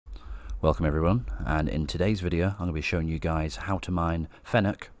Welcome everyone, and in today's video I'm going to be showing you guys how to mine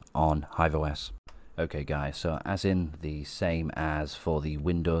FENNEC on HIVEOS. Okay guys, so as in the same as for the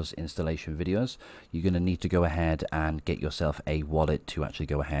Windows installation videos, you're going to need to go ahead and get yourself a wallet to actually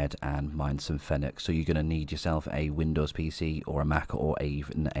go ahead and mine some FENNEC. So you're going to need yourself a Windows PC or a Mac or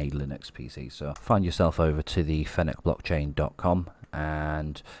even a Linux PC. So find yourself over to the fennecblockchain.com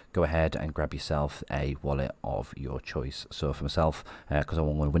and go ahead and grab yourself a wallet of your choice. So for myself, because I'm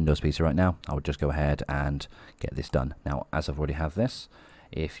on a Windows PC right now, I would just go ahead and get this done. Now, as I've already have this,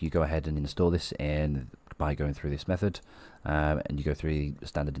 if you go ahead and install this by going through this method and you go through the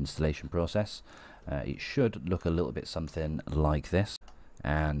standard installation process, it should look a little bit something like this.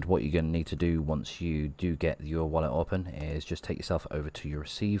 And what you're going to need to do once you do get your wallet open is just take yourself over to your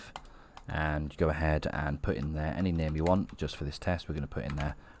receive and go ahead and put in there any name you want. Just for this test, we're going to put in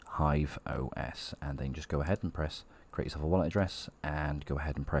there HIVEOS, and then just go ahead and press create yourself a wallet address and go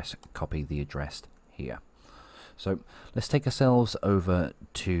ahead and press copy the address here. So let's take ourselves over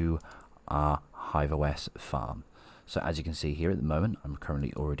to our HIVEOS farm. So as you can see here at the moment, I'm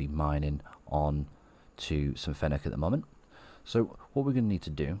currently already mining on to some FENNEC at the moment. So what we're going to need to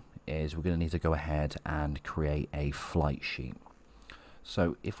do is we're going to need to go ahead and create a flight sheet.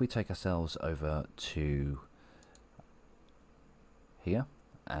 So if we take ourselves over to here,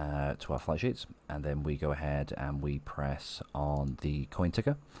 to our flight sheets, and then we go ahead and we press on the coin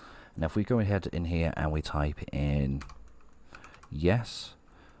ticker. Now if we go ahead in here and we type in yes,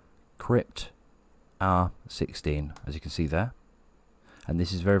 crypt R16, as you can see there, and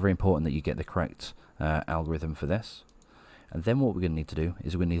this is very, very important that you get the correct algorithm for this. And then what we're going to need to do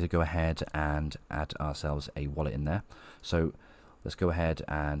is we're going to need to go ahead and add ourselves a wallet in there. So let's go ahead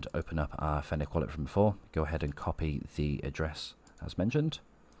and open up our FENNEC wallet from before. Go ahead and copy the address as mentioned.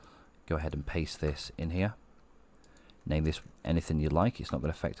 Go ahead and paste this in here. Name this anything you like. It's not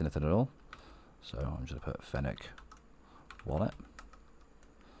going to affect anything at all. So I'm just going to put FENNEC wallet.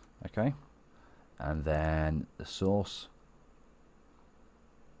 Okay. And then the source.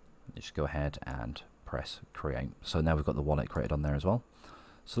 Just go ahead and press create. So now we've got the wallet created on there as well.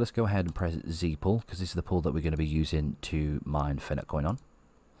 So let's go ahead and press Zpool, because this is the pool that we're going to be using to mine FENNEC coin on.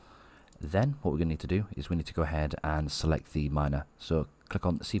 Then what we're going to need to do is we need to go ahead and select the miner. So click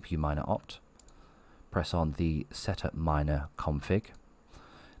on CPU miner opt, press on the setup miner config.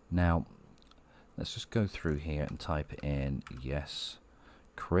 Now let's just go through here and type in yes,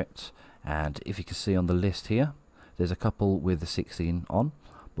 crypt, and if you can see on the list here, there's a couple with the 16 on,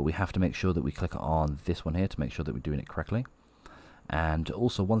 but we have to make sure that we click on this one here to make sure that we're doing it correctly. And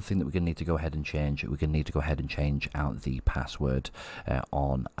also one thing that we're going to need to go ahead and change, we're going to need to go ahead and change out the password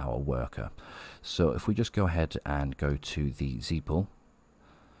on our worker. So if we just go ahead and go to the Zpool,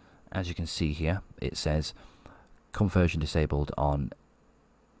 as you can see here, it says conversion disabled on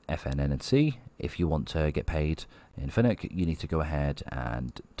FNNC. If you want to get paid in FENNEC, you need to go ahead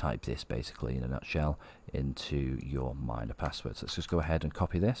and type this basically in a nutshell into your miner password. So let's just go ahead and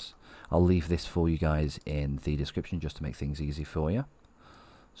copy this. I'll leave this for you guys in the description just to make things easy for you.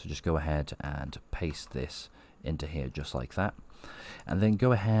 So just go ahead and paste this into here just like that. And then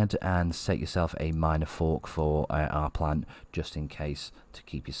go ahead and set yourself a miner fork for our plant just in case to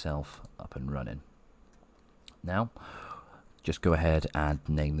keep yourself up and running. Now just go ahead and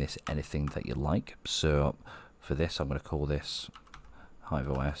name this anything that you like. So for this I'm going to call this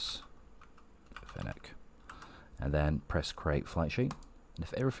HIVEOS FENNEC, and then press create flight sheet, and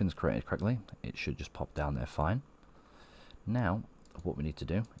if everything's created correctly it should just pop down there fine. Now what we need to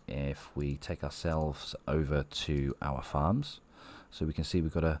do, if we take ourselves over to our farms, so we can see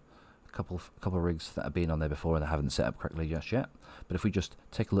we've got a couple of rigs that have been on there before and they haven't set up correctly just yet, but if we just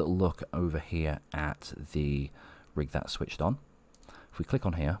take a little look over here at the rig that's switched on, if we click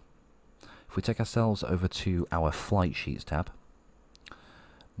on here, if we take ourselves over to our flight sheets tab,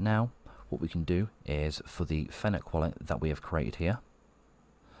 now what we can do is for the FENNEC wallet that we have created here,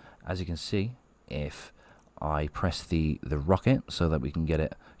 as you can see, if I press the rocket so that we can get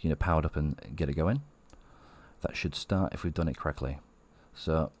it powered up and get it going, that should start if we've done it correctly.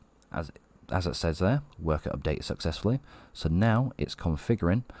 So as it says there, worker updated successfully. So now it's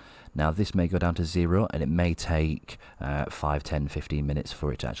configuring. Now this may go down to 0 and it may take 5, 10, 15 minutes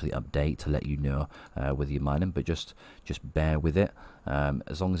for it to actually update to let you know whether you're mining, but just bear with it.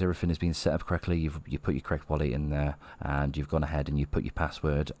 As long as everything has been set up correctly, you put your correct wallet in there and you've gone ahead and you put your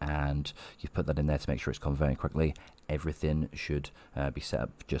password and you've put that in there to make sure it's converting correctly, everything should be set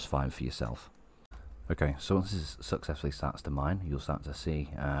up just fine for yourself. Okay, so once this successfully starts to mine, you'll start to see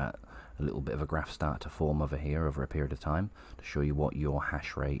a little bit of a graph start to form over here over a period of time to show you what your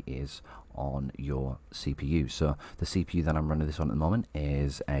hash rate is on your CPU. So the CPU that I'm running this on at the moment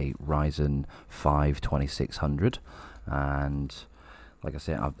is a Ryzen 5 2600, and like I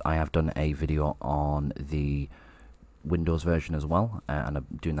said, I have done a video on the Windows version as well, and I'm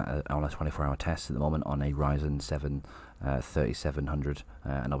doing that on a 24-hour test at the moment on a Ryzen 7 3700,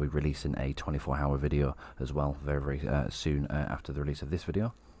 and I'll be releasing a 24-hour video as well very soon after the release of this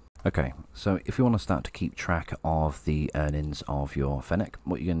video. Okay, so if you want to start to keep track of the earnings of your FENNEC,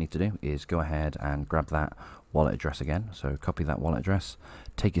 what you're going to need to do is go ahead and grab that wallet address again. So copy that wallet address,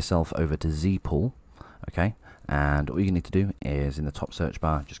 take yourself over to Zpool, okay, and all you need to do is in the top search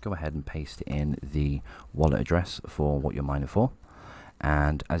bar, just go ahead and paste in the wallet address for what you're mining for.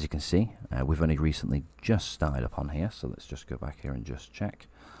 And as you can see, we've only recently just started up on here, so let's just go back here and just check.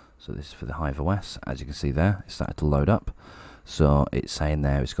 So this is for the HIVEOS. As you can see there, it started to load up. So it's saying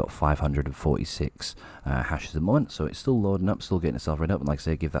there it's got 546 hashes at the moment, so it's still loading up, still getting itself ready up, and like I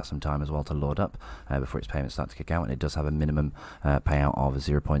say, give that some time as well to load up before its payments start to kick out. And it does have a minimum payout of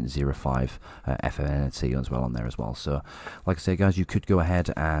 0.05 FNNC as well on there as well. So like I say guys, you could go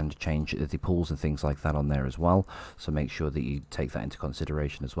ahead and change the pools and things like that on there as well, so make sure that you take that into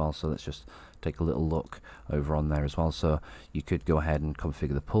consideration as well. So let's just take a little look over on there as well. So you could go ahead and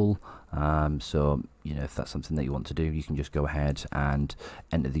configure the pool, so you know, if that's something that you want to do, you can just go ahead and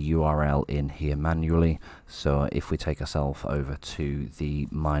enter the URL in here manually. So if we take ourselves over to the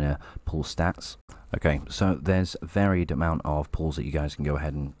miner pool stats, okay, so there's a varied amount of pools that you guys can go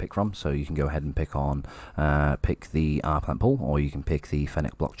ahead and pick from. So you can go ahead and pick the R-Plant pool, or you can pick the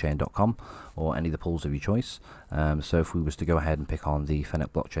FENNECblockchain.com, or any of the pools of your choice. So if we was to go ahead and pick on the FENNEC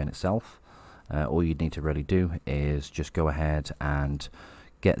blockchain itself, all you'd need to really do is just go ahead and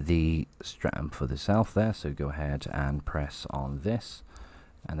get the stratum for the south there. So go ahead and press on this,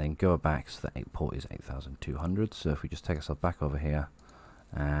 and then go back. So the port is 8200. So if we just take ourselves back over here,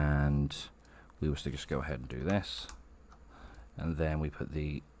 and we was to just go ahead and do this, and then we put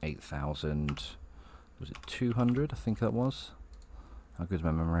the 8000, was it 200? I think that was. How good's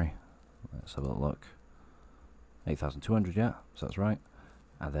my memory? Let's have a look. 8200, yeah, so that's right.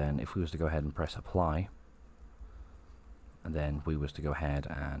 And then if we was to go ahead and press apply, and then we was to go ahead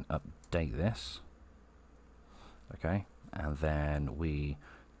and update this, okay, and then we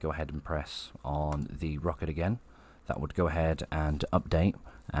go ahead and press on the rocket again, that would go ahead and update,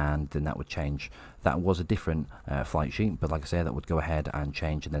 and then that would change. That was a different flight sheet, but like I say, that would go ahead and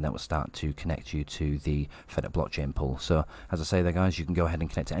change, and then that would start to connect you to the FENNEC blockchain pool. So as I say there guys, you can go ahead and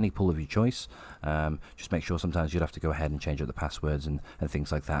connect to any pool of your choice. Just make sure sometimes you'd have to go ahead and change up the passwords and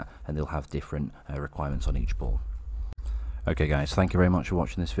things like that, and they'll have different requirements on each pool. Okay guys, thank you very much for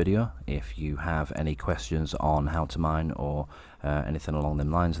watching this video. If you have any questions on how to mine or anything along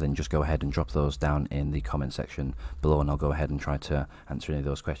them lines, then just go ahead and drop those down in the comment section below, and I'll go ahead and try to answer any of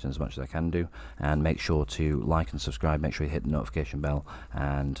those questions as much as I can do. And make sure to like and subscribe, make sure you hit the notification bell,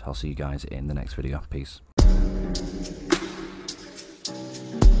 and I'll see you guys in the next video. Peace.